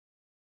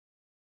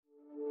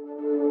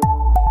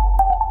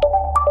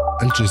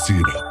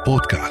الجزيرة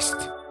بودكاست.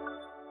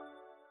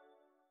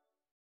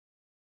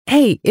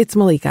 Hey, it's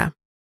Malika.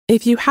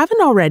 If you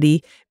haven't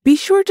already, be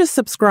sure to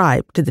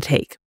subscribe to The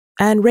Take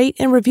and rate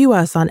and review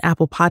us on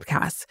Apple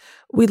Podcasts.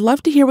 We'd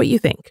love to hear what you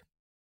think.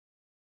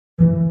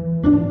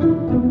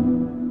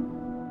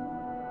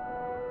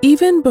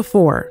 Even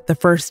before the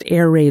first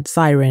air raid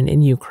siren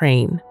in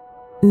Ukraine,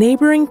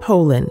 neighboring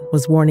Poland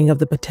was warning of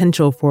the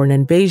potential for an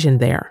invasion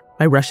there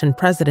by Russian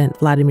President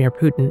Vladimir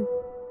Putin.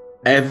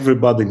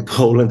 Everybody in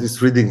Poland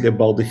is reading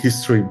about the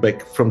history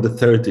back from the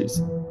 30s.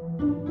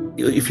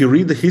 If you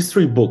read the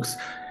history books,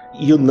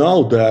 you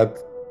know that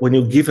when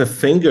you give a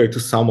finger to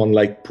someone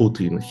like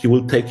Putin, he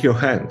will take your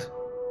hand.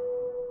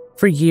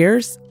 For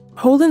years,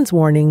 Poland's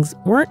warnings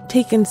weren't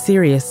taken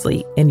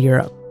seriously in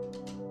Europe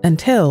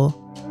until...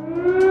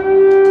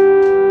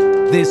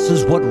 This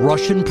is what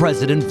Russian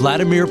President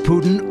Vladimir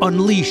Putin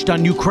unleashed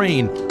on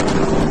Ukraine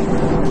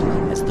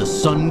as the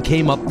sun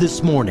came up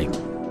this morning.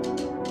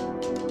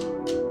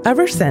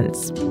 Ever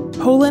since,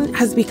 Poland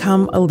has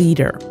become a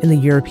leader in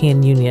the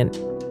European Union,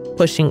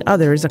 pushing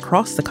others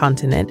across the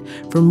continent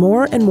for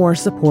more and more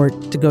support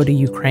to go to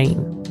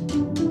Ukraine.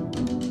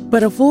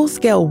 But a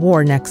full-scale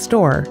war next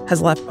door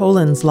has left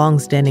Poland's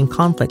long-standing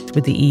conflict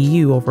with the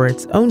EU over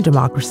its own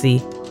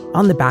democracy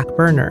on the back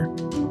burner.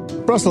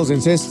 Brussels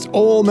insists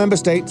all member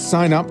states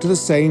sign up to the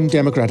same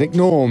democratic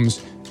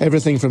norms,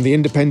 everything from the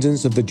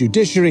independence of the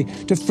judiciary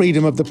to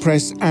freedom of the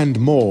press and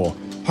more.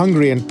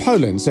 Hungary and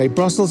Poland say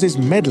Brussels is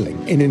meddling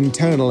in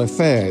internal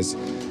affairs,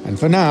 and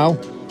for now,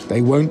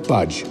 they won't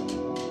budge.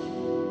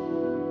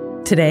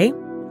 Today,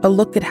 a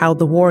look at how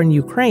the war in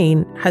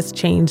Ukraine has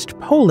changed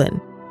Poland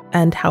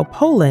and how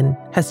Poland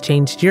has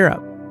changed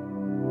Europe.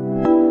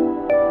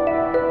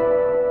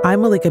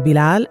 I'm Malika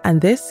Bilal,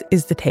 and this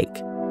is The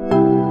Take.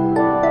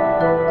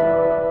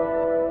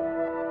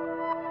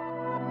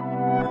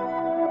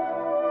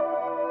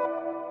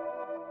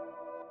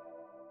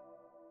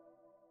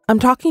 I'm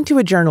talking to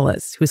a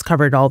journalist who's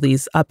covered all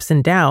these ups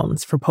and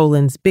downs for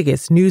Poland's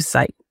biggest news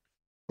site.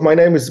 My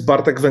name is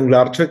Bartek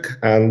Węglarczyk,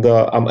 and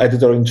I'm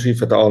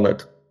editor-in-chief at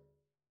Onet.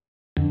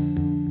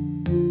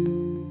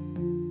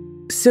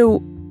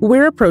 So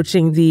we're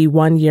approaching the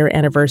one-year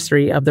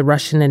anniversary of the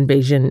Russian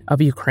invasion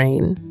of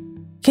Ukraine.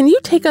 Can you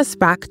take us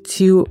back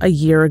to a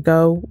year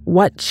ago?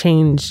 What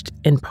changed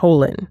in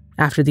Poland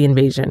after the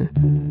invasion?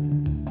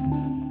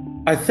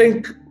 I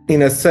think,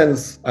 in a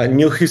sense, a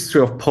new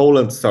history of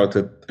Poland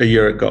started a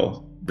year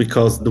ago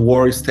because the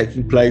war is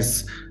taking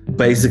place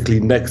basically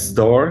next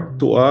door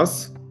to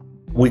us.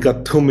 We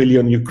got 2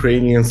 million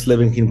Ukrainians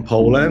living in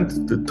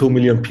Poland, the 2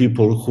 million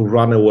people who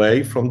ran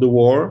away from the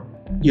war.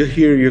 You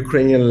hear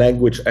Ukrainian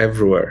language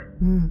everywhere.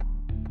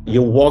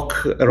 You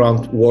walk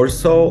around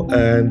Warsaw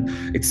and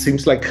it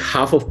seems like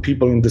half of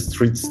people in the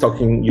streets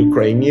talking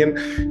Ukrainian.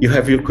 You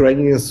have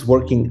Ukrainians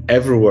working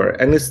everywhere.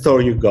 Any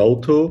store you go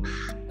to,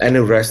 any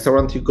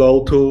restaurant you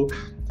go to,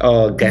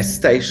 gas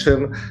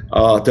station,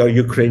 there are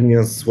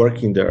Ukrainians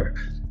working there.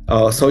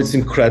 So it's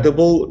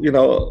incredible,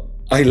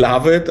 I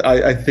love it.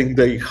 I think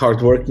they're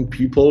hardworking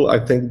people. I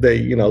think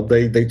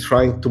they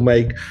trying to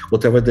make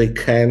whatever they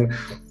can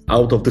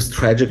out of this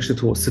tragic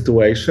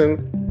situation.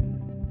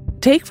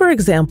 Take, for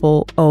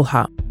example,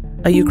 Olha,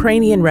 a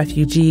Ukrainian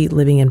refugee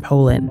living in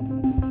Poland.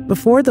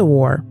 Before the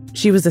war,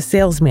 she was a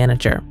sales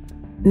manager.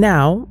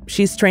 Now,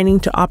 she's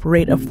training to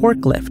operate a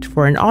forklift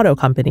for an auto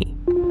company.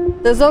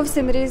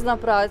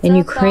 In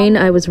Ukraine,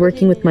 I was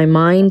working with my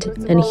mind,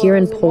 and here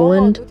in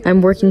Poland,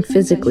 I'm working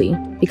physically,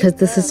 because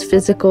this is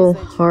physical,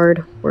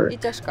 hard work.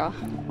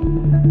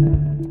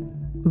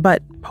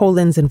 But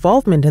Poland's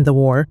involvement in the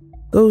war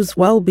goes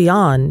well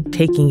beyond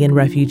taking in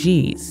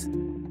refugees.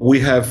 We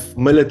have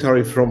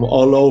military from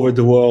all over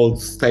the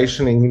world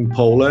stationing in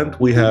Poland.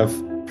 We have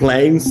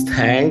planes,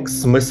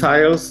 tanks,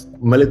 missiles,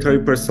 military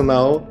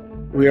personnel.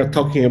 We are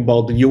talking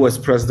about the US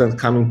president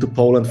coming to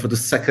Poland for the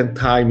second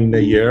time in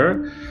a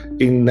year,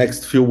 in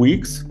next few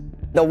weeks.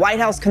 The White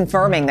House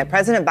confirming that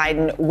President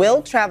Biden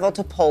will travel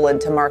to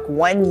Poland to mark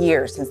 1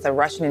 year since the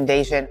Russian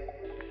invasion.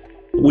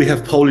 We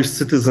have Polish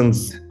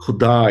citizens who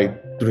died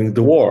during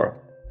the war.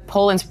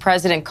 Poland's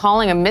president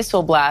calling a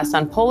missile blast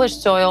on Polish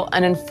soil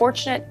an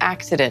unfortunate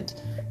accident.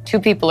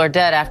 2 people are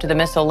dead after the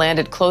missile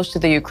landed close to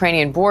the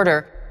Ukrainian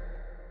border.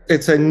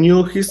 It's a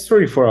new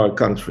history for our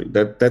country.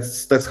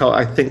 That's how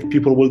I think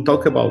people will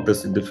talk about this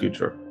in the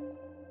future.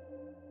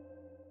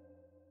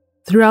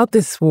 Throughout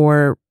this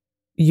war,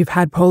 you've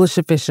had Polish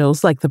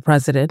officials like the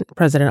President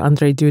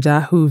Andrzej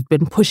Duda, who've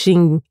been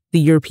pushing the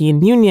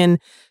European Union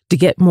to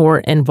get more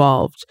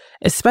involved,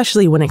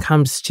 especially when it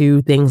comes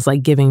to things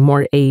like giving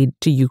more aid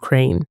to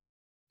Ukraine.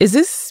 Is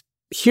this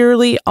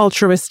purely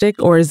altruistic,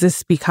 or is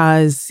this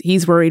because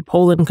he's worried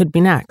Poland could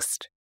be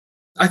next?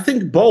 I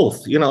think both.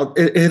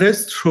 It is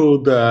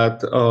true that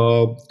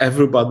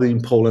everybody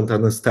in Poland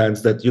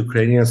understands that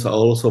Ukrainians are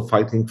also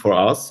fighting for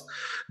us,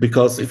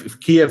 because if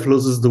Kiev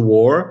loses the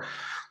war,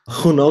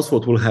 who knows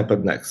what will happen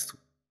next.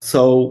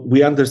 So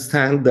we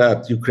understand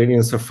that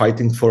Ukrainians are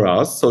fighting for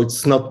us. So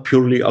it's not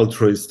purely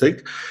altruistic,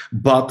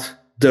 but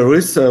there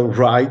is a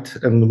right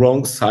and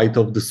wrong side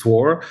of this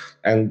war,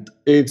 and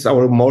it's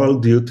our moral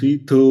duty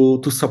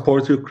to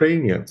support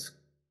Ukrainians.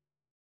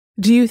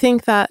 Do you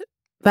think that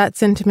that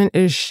sentiment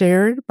is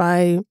shared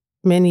by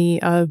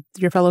many of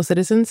your fellow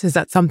citizens? Is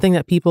that something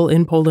that people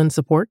in Poland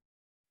support?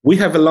 We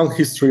have a long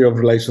history of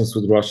relations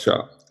with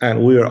Russia,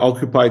 and we are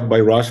occupied by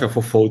Russia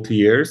for 40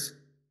 years.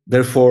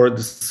 Therefore,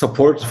 the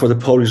support for the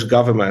Polish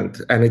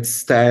government and its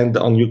stand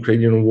on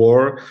Ukrainian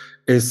war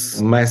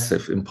is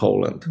massive in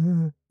Poland.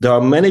 There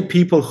are many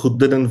people who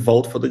didn't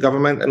vote for the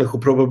government and who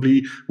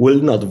probably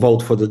will not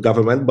vote for the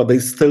government, but they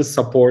still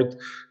support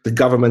the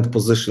government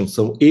position.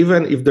 So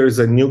even if there is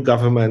a new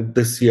government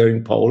this year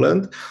in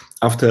Poland,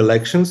 after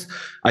elections,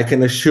 I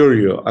can assure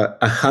you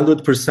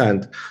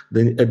 100%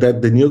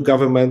 that the new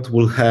government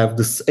will have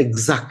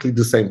exactly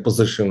the same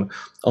position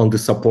on the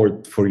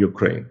support for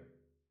Ukraine.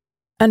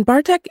 And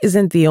Bartek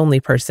isn't the only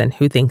person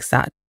who thinks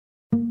that.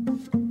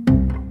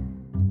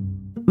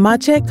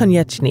 Maciej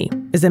Konieczny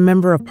is a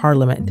member of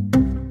parliament.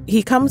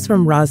 He comes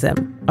from Razem,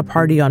 a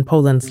party on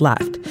Poland's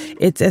left.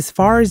 It's as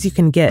far as you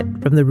can get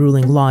from the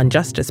ruling Law and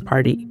Justice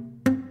Party.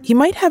 He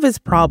might have his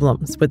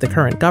problems with the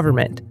current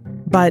government,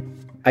 but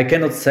I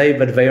cannot say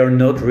that they are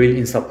not really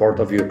in support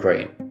of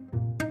Ukraine.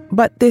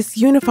 But this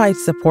unified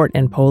support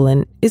in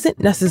Poland isn't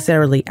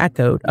necessarily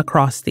echoed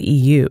across the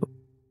EU.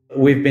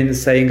 We've been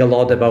saying a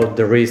lot about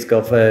the risk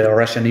of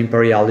Russian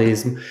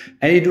imperialism,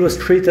 and it was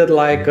treated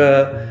like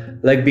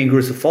being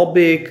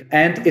Russophobic,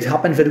 and it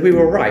happened that we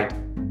were right.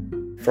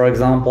 For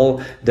example,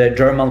 the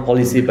German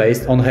policy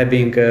based on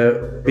having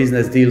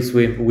business deals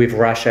with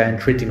Russia and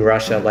treating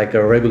Russia like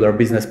a regular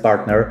business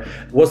partner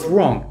was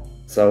wrong.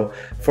 So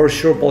for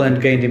sure,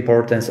 Poland gained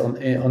importance on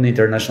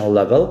international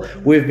level.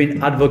 We've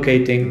been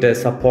advocating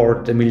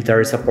the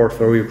military support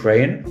for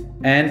Ukraine,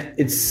 and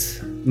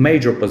its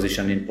major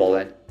position in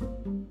Poland.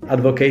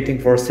 Advocating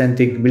for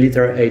sending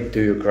military aid to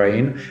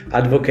Ukraine,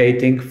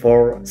 advocating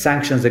for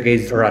sanctions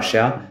against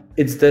Russia.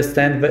 It's the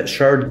stand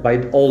shared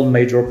by all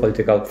major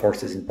political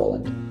forces in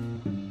Poland.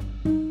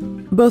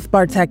 Both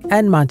Bartek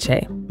and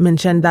Maciej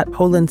mentioned that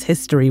Poland's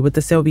history with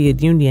the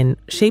Soviet Union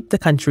shaped the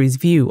country's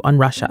view on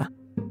Russia.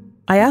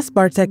 I asked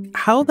Bartek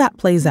how that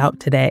plays out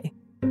today.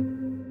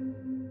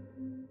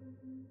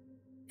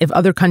 If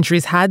other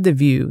countries had the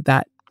view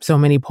that so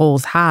many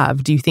Poles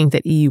have, do you think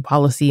that EU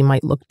policy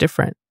might look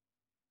different?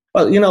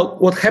 Well,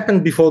 what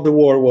happened before the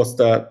war was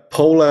that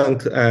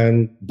Poland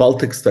and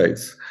Baltic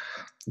states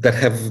that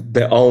have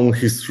their own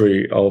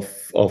history of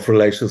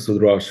relations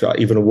with Russia,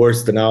 even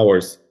worse than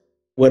ours.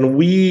 When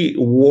we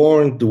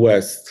warned the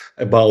West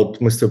about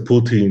Mr.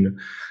 Putin,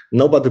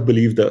 nobody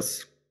believed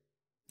us.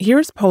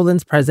 Here's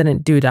Poland's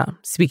President Duda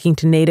speaking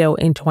to NATO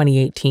in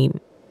 2018.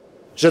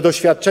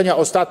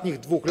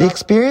 The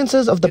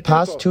experiences of the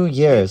past 2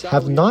 years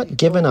have not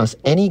given us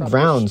any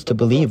grounds to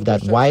believe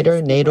that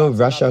wider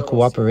NATO-Russia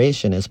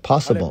cooperation is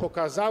possible.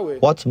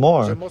 What's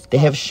more, they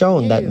have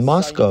shown that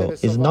Moscow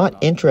is not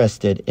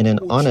interested in an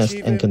honest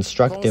and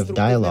constructive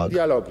dialogue.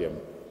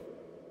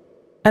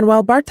 And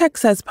while Bartek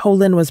says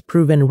Poland was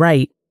proven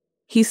right,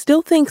 he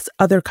still thinks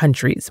other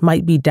countries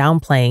might be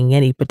downplaying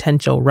any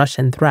potential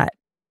Russian threat.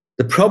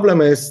 The problem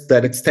is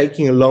that it's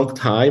taking a long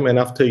time, and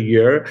after a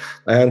year,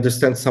 I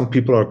understand some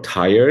people are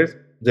tired.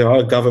 There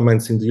are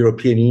governments in the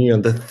European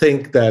Union that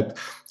think that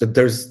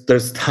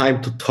there's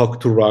time to talk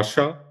to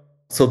Russia.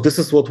 So this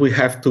is what we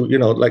have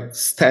to,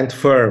 stand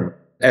firm.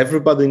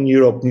 Everybody in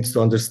Europe needs to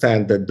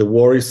understand that the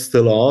war is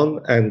still on,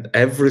 and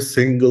every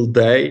single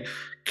day,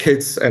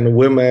 kids and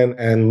women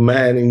and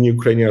men in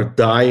Ukraine are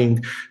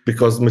dying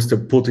because Mr.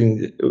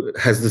 Putin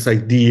has this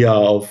idea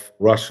of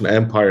Russian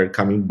Empire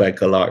coming back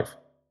alive.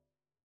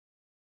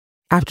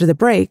 After the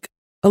break,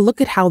 a look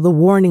at how the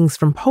warnings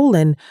from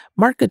Poland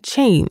mark a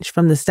change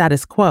from the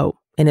status quo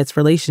in its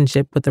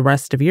relationship with the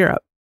rest of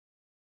Europe.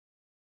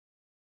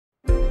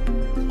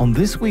 On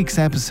this week's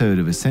episode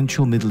of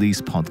Essential Middle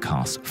East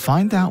Podcast,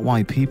 find out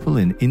why people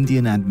in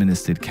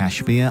Indian-administered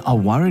Kashmir are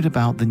worried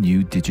about the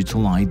new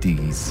digital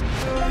IDs.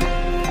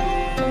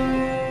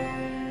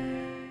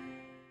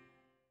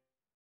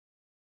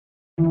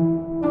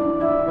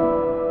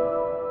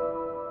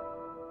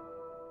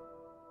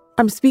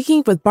 I'm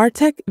speaking with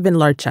Bartek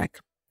Wędlarczyk,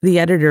 the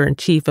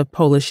editor-in-chief of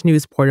Polish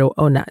news portal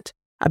Onet,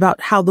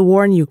 about how the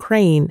war in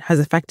Ukraine has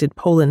affected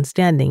Poland's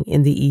standing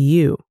in the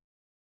EU.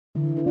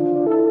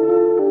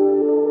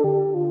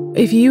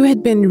 If you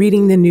had been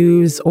reading the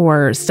news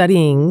or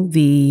studying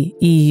the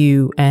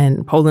EU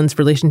and Poland's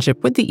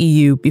relationship with the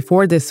EU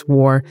before this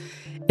war,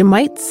 it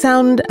might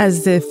sound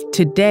as if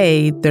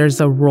today there's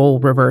a role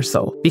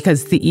reversal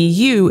because the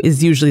EU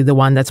is usually the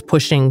one that's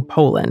pushing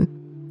Poland.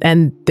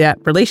 And that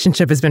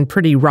relationship has been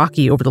pretty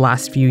rocky over the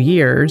last few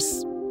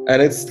years. And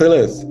it still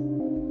is.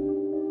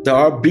 There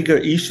are bigger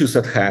issues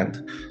at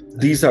hand.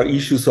 These are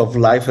issues of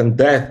life and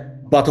death.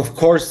 But of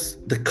course,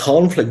 the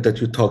conflict that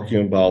you're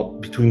talking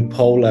about between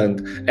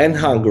Poland and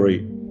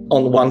Hungary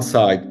on one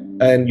side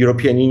and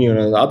European Union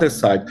on the other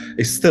side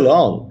is still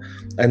on,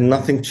 and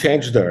nothing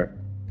changed there.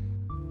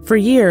 For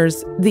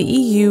years, the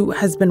EU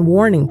has been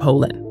warning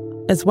Poland,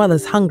 as well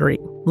as Hungary,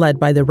 led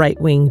by the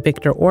right-wing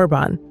Viktor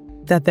Orban,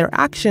 that their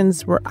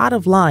actions were out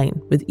of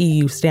line with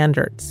EU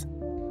standards.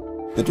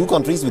 The two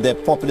countries with their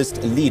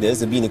populist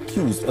leaders have been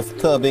accused of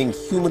curbing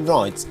human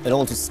rights and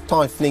also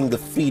stifling the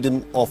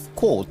freedom of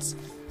courts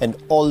and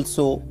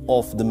also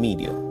of the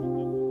media.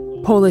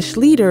 Polish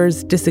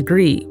leaders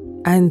disagree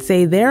and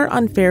say they're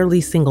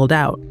unfairly singled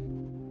out.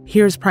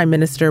 Here's Prime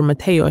Minister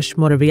Mateusz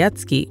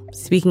Morawiecki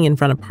speaking in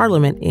front of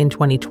Parliament in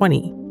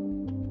 2020.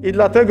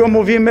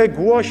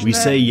 We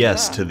say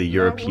yes to the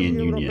European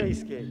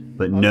Union,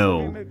 but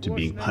no to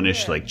being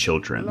punished like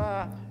children.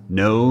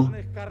 No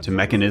to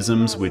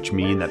mechanisms which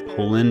mean that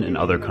Poland and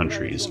other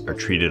countries are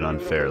treated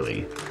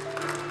unfairly.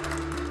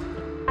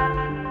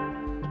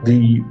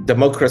 The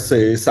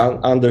democracy is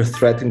under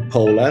threat in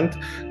Poland.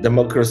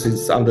 Democracy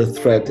is under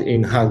threat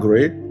in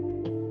Hungary.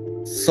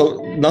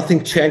 So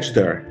nothing changed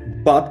there.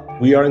 But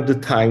we are in the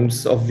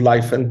times of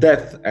life and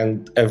death,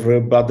 and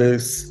everybody,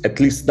 at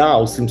least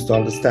now, seems to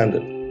understand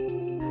it.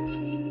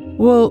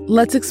 Well,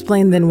 let's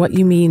explain then what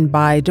you mean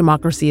by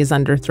democracy is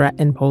under threat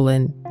in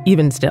Poland,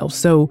 even still.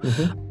 So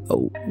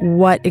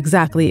what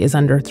exactly is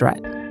under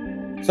threat?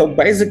 So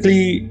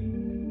basically,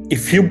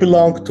 if you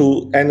belong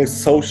to any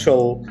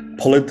social,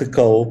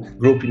 political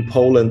group in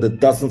Poland that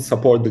doesn't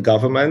support the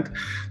government,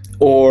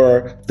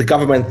 or the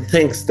government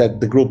thinks that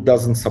the group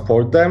doesn't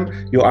support them,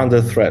 you're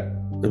under threat.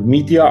 The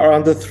media are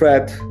under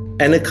threat.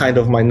 Any kind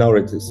of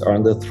minorities are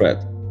under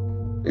threat.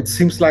 It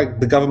seems like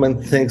the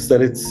government thinks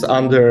that it's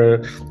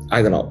under,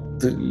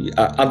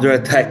 under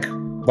attack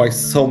by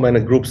so many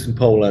groups in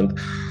Poland,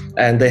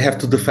 and they have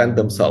to defend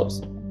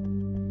themselves.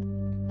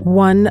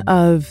 One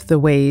of the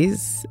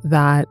ways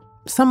that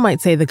some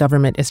might say the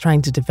government is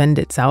trying to defend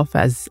itself,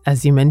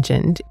 as you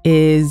mentioned,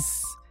 is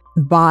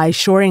by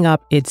shoring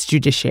up its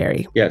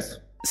judiciary. Yes.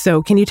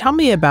 So can you tell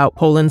me about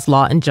Poland's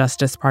Law and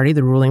Justice Party,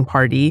 the ruling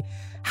party,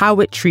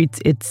 how it treats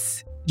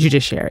its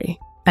judiciary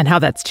and how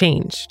that's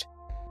changed?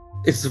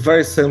 It's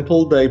very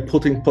simple. They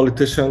put in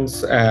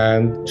politicians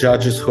and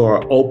judges who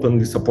are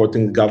openly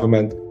supporting the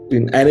government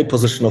in any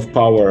position of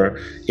power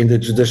in the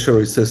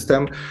judiciary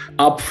system,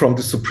 up from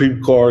the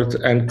Supreme Court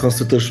and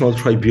Constitutional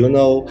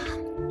Tribunal.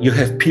 You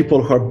have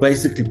people who are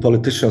basically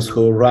politicians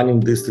who are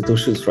running the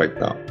institutions right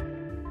now.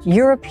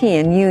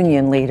 European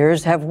Union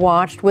leaders have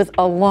watched with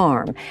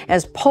alarm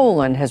as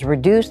Poland has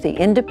reduced the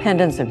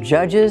independence of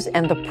judges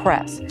and the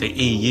press. The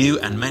EU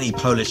and many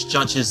Polish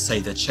judges say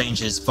the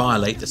changes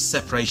violate the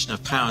separation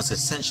of powers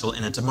essential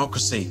in a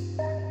democracy.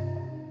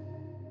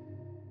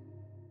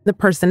 The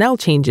personnel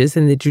changes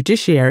in the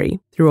judiciary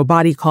through a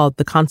body called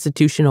the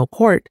Constitutional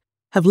Court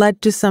have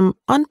led to some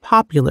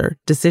unpopular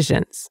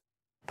decisions.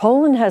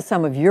 Poland has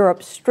some of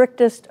Europe's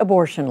strictest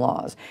abortion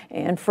laws,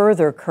 and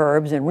further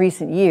curbs in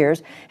recent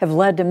years have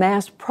led to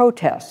mass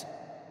protests.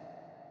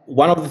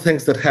 One of the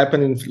things that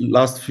happened in the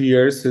last few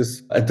years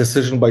is a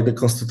decision by the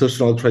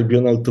Constitutional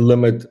Tribunal to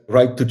limit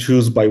right to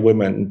choose by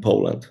women in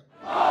Poland.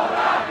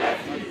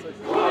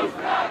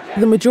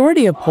 The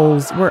majority of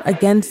Poles were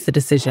against the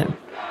decision,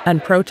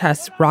 and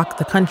protests rocked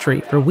the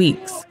country for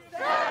weeks.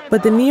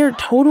 But the near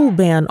total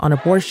ban on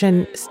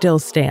abortion still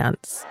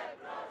stands.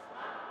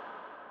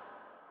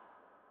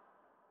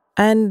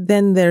 And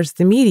then there's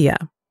the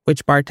media,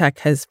 which Bartek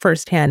has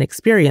firsthand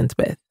experience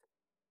with.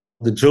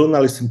 The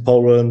journalists in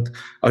Poland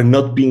are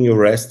not being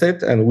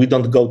arrested, and we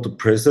don't go to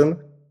prison.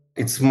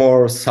 It's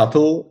more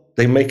subtle.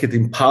 They make it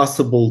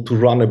impossible to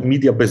run a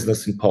media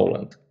business in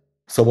Poland.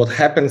 So what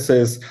happens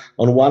is,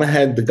 on one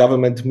hand, the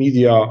government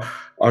media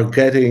are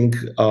getting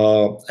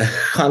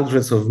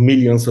hundreds of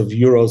millions of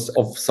euros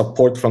of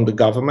support from the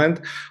government.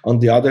 On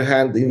the other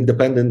hand, the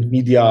independent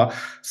media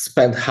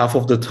spend half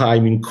of the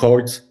time in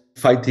courts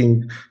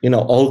fighting,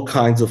 all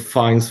kinds of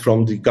fines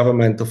from the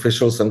government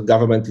officials and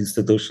government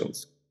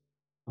institutions.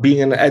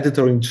 Being an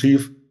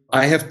editor-in-chief,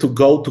 I have to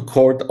go to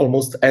court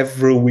almost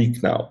every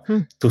week now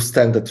to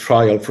stand a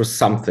trial for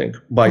something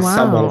by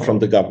someone from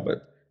the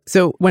government.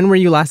 So when were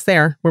you last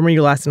there? When were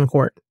you last in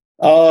court?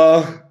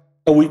 A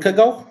week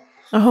ago.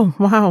 Oh,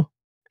 wow.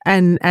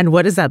 And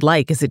what is that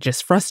like? Is it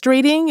just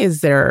frustrating?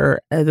 Is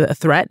there a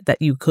threat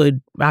that you could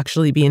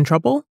actually be in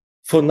trouble?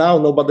 For now,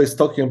 nobody's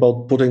talking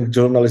about putting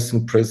journalists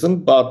in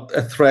prison, but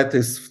a threat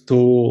is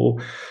to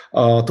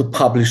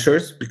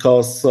publishers,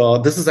 because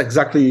this is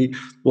exactly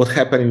what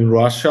happened in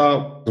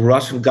Russia. The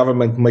Russian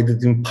government made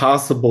it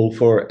impossible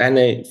for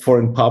any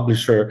foreign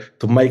publisher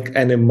to make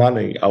any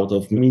money out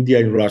of media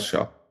in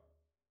Russia.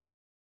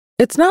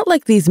 It's not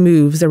like these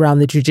moves around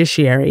the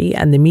judiciary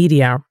and the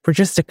media were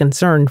just a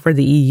concern for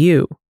the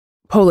EU.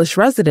 Polish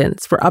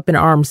residents were up in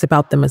arms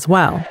about them as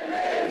well.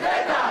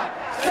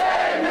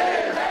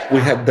 We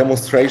had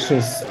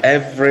demonstrations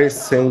every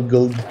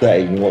single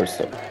day in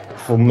Warsaw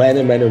for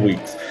many, many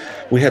weeks.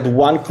 We had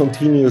one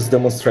continuous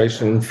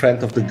demonstration in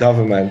front of the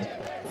government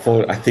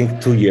for, I think,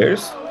 2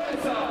 years.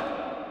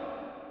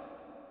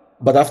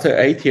 But after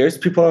 8 years,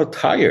 people are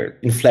tired.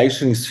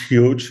 Inflation is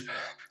huge.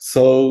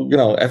 So,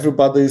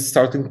 everybody is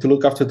starting to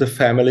look after the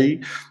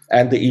family,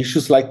 and the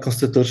issues like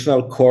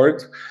Constitutional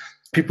Court,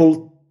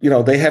 people,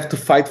 they have to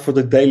fight for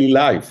the daily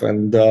life.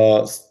 And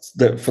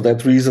for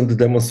that reason, the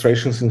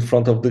demonstrations in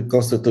front of the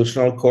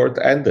Constitutional Court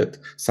ended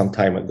some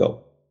time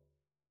ago.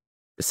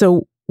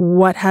 So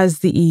what has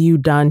the EU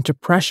done to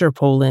pressure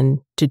Poland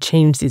to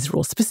change these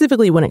rules,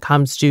 specifically when it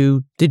comes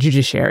to the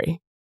judiciary?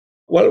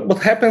 Well,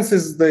 what happens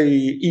is the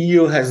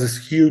EU has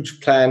this huge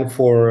plan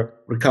for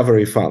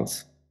recovery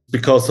funds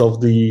because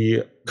of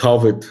the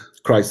COVID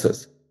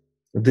crisis.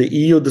 The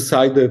EU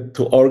decided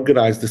to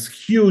organize this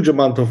huge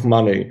amount of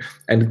money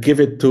and give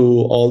it to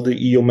all the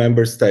EU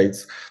member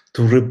states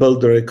to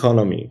rebuild their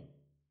economy.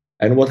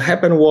 And what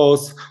happened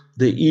was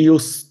the EU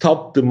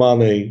stopped the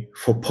money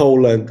for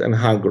Poland and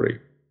Hungary.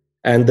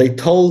 And they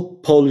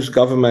told Polish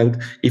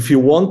government, if you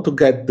want to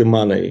get the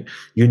money,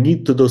 you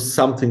need to do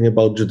something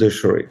about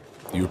judiciary.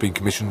 The European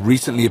Commission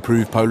recently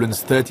approved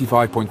Poland's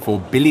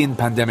 35.4 billion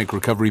pandemic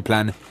recovery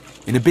plan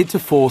in a bid to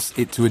force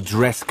it to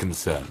address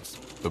concerns.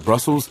 But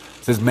Brussels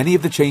says many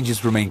of the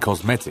changes remain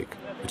cosmetic,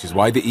 which is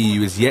why the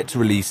EU is yet to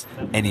release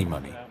any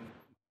money.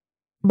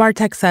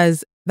 Bartek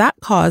says that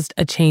caused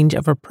a change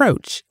of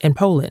approach in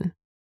Poland.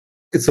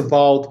 It's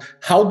about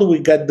how do we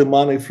get the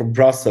money from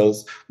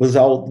Brussels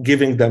without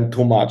giving them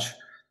too much,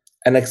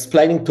 and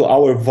explaining to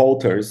our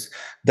voters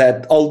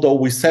that although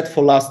we said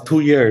for last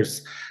 2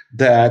 years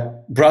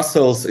that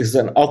Brussels is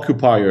an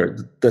occupier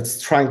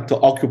that's trying to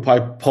occupy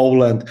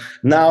Poland,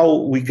 now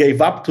we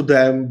gave up to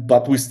them,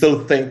 but we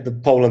still think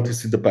that Poland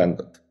is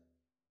independent.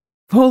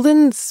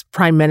 Poland's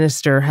prime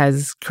minister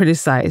has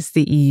criticized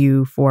the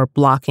EU for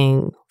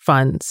blocking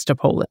funds to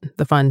Poland,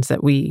 the funds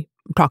that we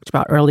talked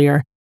about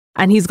earlier.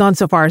 And he's gone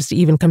so far as to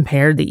even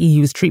compare the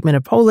EU's treatment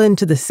of Poland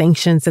to the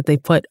sanctions that they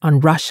put on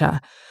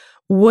Russia.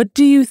 What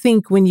do you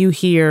think when you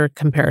hear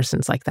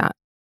comparisons like that?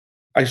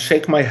 I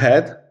shake my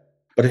head,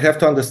 but you have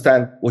to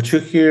understand what you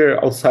hear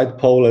outside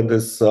Poland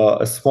is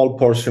a small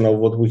portion of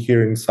what we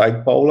hear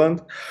inside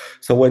Poland.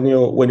 So when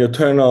you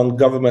turn on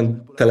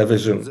government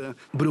television,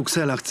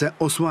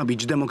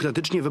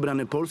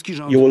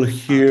 you will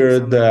hear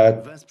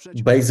that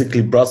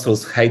basically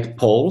Brussels hates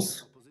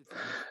Poles.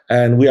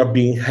 And we are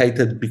being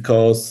hated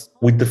because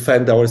we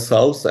defend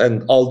ourselves,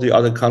 and all the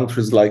other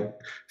countries like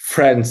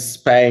France,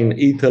 Spain,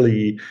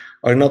 Italy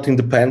are not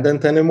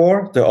independent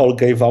anymore. They all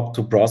gave up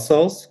to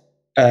Brussels,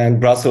 and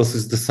Brussels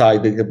is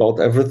deciding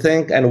about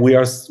everything. And we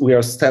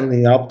are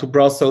standing up to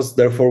Brussels.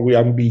 Therefore, we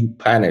are being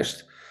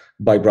punished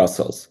by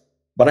Brussels.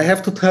 But I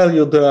have to tell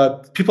you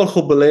that people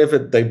who believe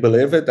it, they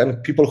believe it,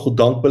 and people who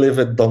don't believe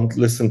it, don't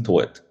listen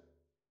to it.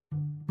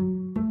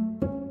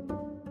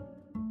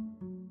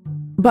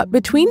 But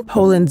between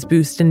Poland's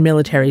boost in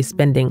military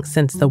spending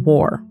since the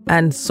war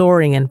and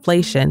soaring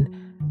inflation,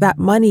 that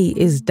money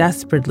is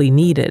desperately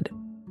needed.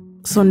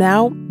 So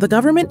now the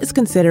government is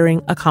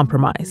considering a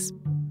compromise.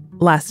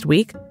 Last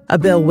week, a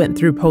bill went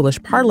through Polish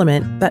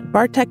parliament that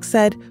Bartek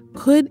said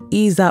could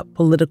ease up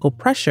political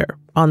pressure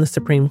on the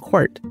Supreme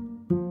Court.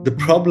 The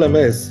problem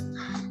is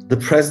the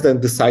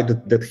president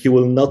decided that he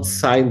will not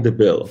sign the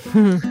bill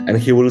and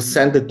he will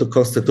send it to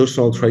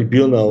Constitutional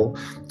Tribunal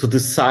to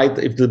decide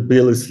if the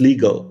bill is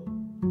legal.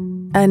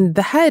 And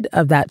the head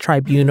of that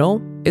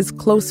tribunal is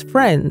close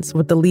friends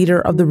with the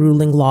leader of the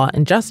ruling Law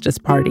and Justice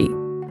Party.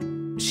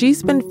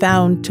 She's been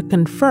found to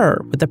confer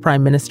with the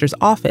prime minister's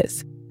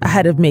office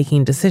ahead of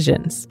making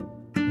decisions.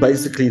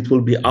 Basically, it will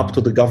be up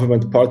to the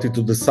government party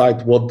to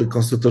decide what the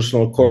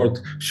Constitutional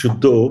Court should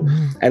do,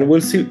 and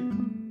we'll see.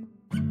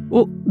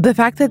 Well, the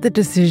fact that the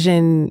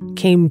decision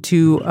came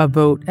to a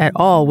vote at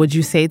all, would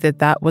you say that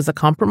that was a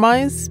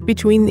compromise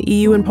between the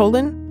EU and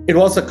Poland? It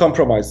was a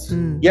compromise.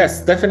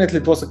 Yes, definitely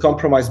it was a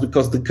compromise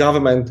because the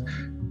government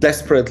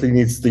desperately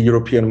needs the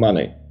European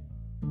money.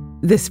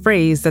 This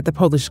phrase that the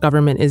Polish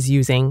government is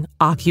using,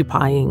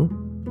 occupying,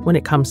 when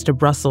it comes to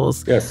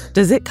Brussels, yes.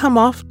 Does it come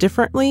off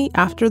differently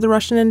after the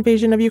Russian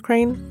invasion of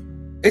Ukraine?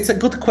 It's a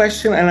good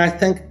question, and I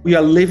think we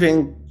are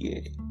living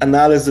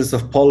analysis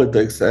of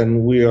politics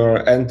and we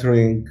are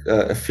entering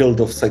a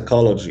field of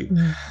psychology.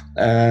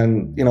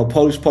 And,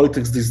 Polish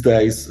politics these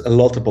days, a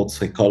lot about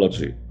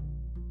psychology.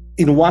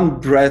 In one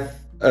breath,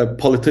 a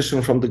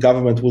politician from the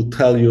government will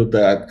tell you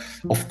that,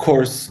 of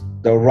course,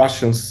 there are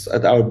Russians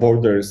at our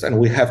borders and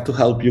we have to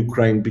help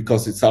Ukraine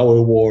because it's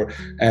our war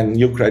and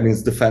Ukraine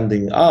is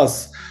defending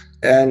us.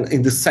 And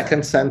in the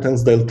second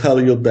sentence, they'll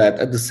tell you that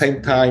at the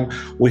same time,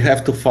 we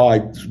have to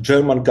fight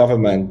German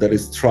government that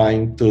is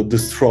trying to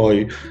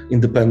destroy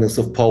independence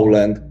of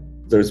Poland.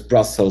 There's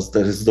Brussels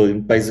that is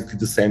doing basically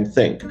the same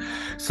thing.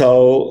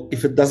 So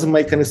if it doesn't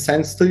make any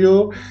sense to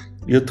you,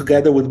 you're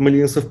together with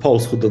millions of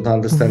Poles who don't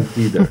understand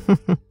either.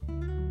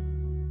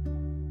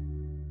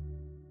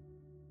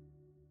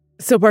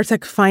 So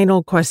Bartek,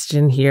 final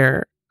question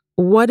here.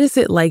 What is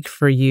it like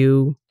for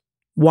you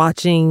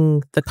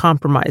watching the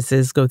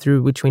compromises go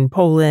through between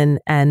Poland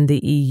and the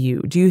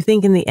EU? Do you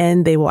think in the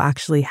end they will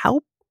actually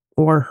help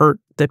or hurt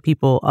the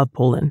people of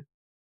Poland?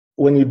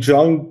 When you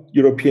join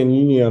European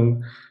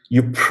Union,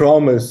 you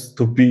promise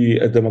to be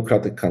a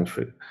democratic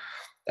country.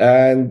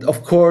 And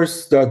of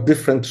course, there are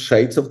different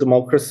shades of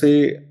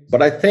democracy,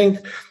 but I think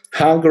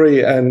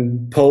Hungary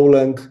and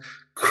Poland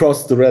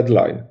crossed the red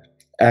line.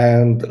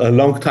 And a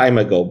long time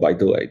ago, by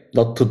the way,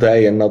 not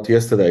today and not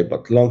yesterday,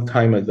 but long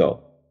time ago.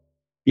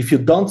 If you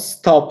don't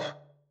stop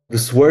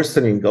this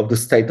worsening of the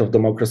state of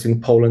democracy in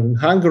Poland and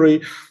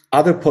Hungary,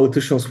 other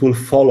politicians will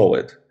follow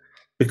it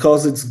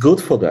because it's good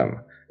for them.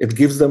 It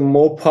gives them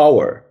more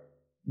power.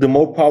 The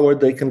more power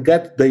they can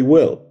get, they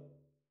will.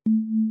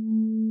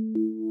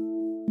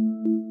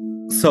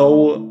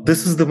 So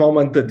this is the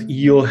moment that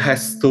EU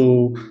has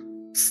to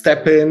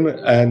step in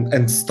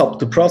and stop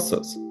the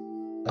process.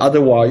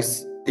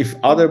 Otherwise, if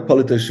other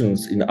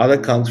politicians in other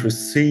countries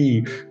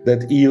see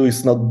that EU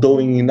is not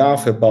doing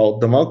enough about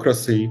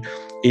democracy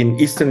in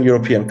Eastern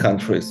European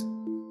countries,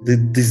 the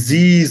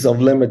disease of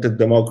limited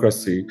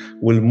democracy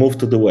will move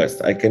to the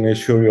West. I can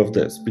assure you of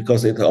this,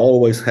 because it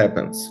always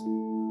happens.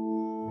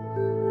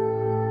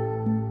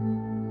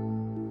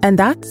 And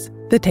that's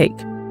The Take.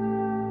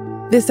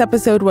 This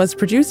episode was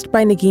produced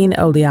by Negin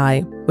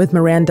Odiai with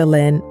Miranda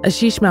Lynn,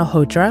 Ashish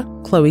Malhotra,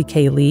 Chloe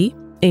K. Lee,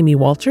 Amy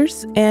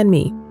Walters, and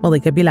me,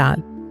 Malika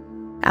Bilal.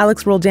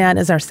 Alex Roldan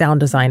is our sound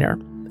designer.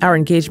 Our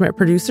engagement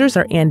producers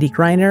are Andy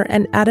Greiner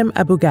and Adam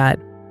Abugad.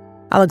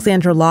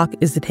 Alexandra Locke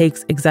is The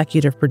Take's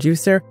executive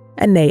producer,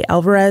 and Ney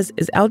Alvarez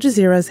is Al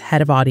Jazeera's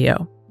head of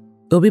audio.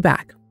 We'll be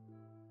back.